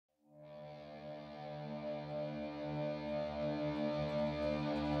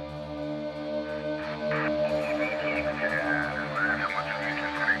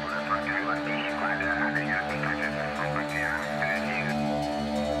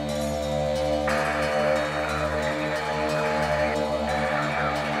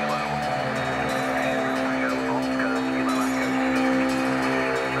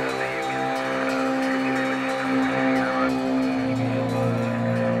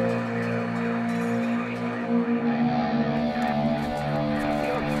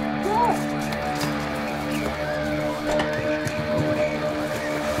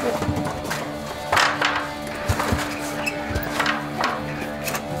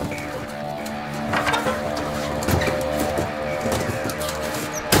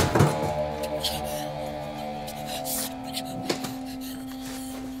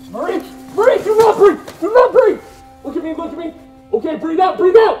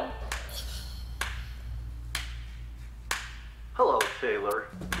Taylor.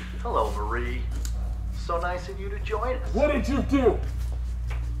 Hello, Marie. So nice of you to join us. What did you do?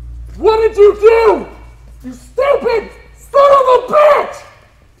 What did you do? You stupid son of a bitch!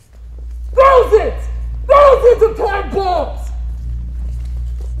 Thousands of time bombs!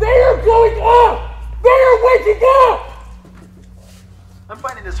 They are going off! They are waking up! I'm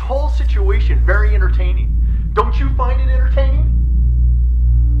finding this whole situation very entertaining. Don't you find it entertaining?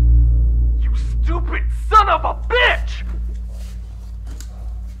 You stupid son of a bitch!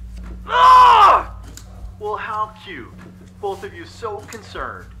 Ah! Well, how cute. Both of you so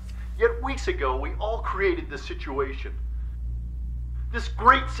concerned. Yet weeks ago, we all created this situation. This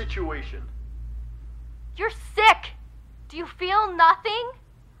great situation. You're sick! Do you feel nothing?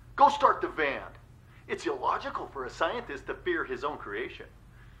 Go start the van. It's illogical for a scientist to fear his own creation.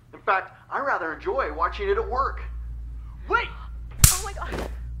 In fact, I rather enjoy watching it at work. Wait! Oh my god.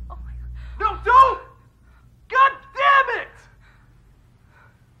 Oh my god. No, don't! God damn it!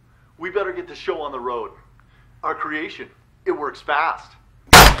 We better get the show on the road. Our creation, it works fast.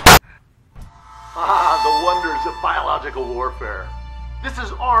 Ah, the wonders of biological warfare. This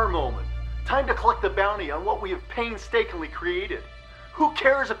is our moment. Time to collect the bounty on what we have painstakingly created. Who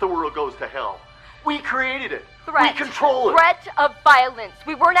cares if the world goes to hell? We created it. Threat. We control it. Threat of violence.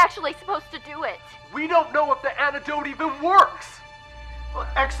 We weren't actually supposed to do it. We don't know if the antidote even works. Well,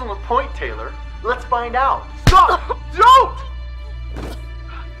 excellent point, Taylor. Let's find out. Stop! Don't!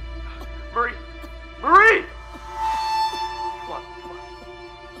 Marie! Marie! Come on, come on.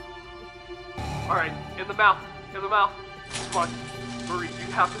 All right, in the mouth, in the mouth. Come on, Marie,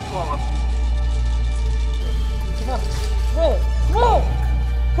 you have to swallow.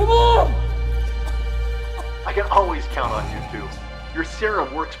 Come on! I can always count on you two. Your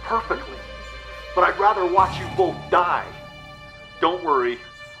serum works perfectly. But I'd rather watch you both die. Don't worry,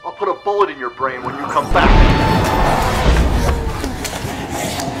 I'll put a bullet in your brain when you come back.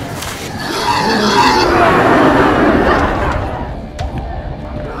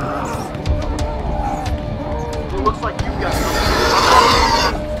 It looks like you've got something.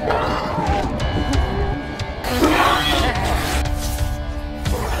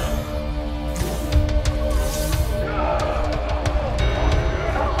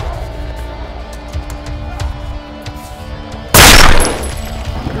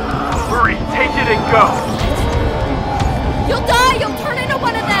 Hurry, take it and go!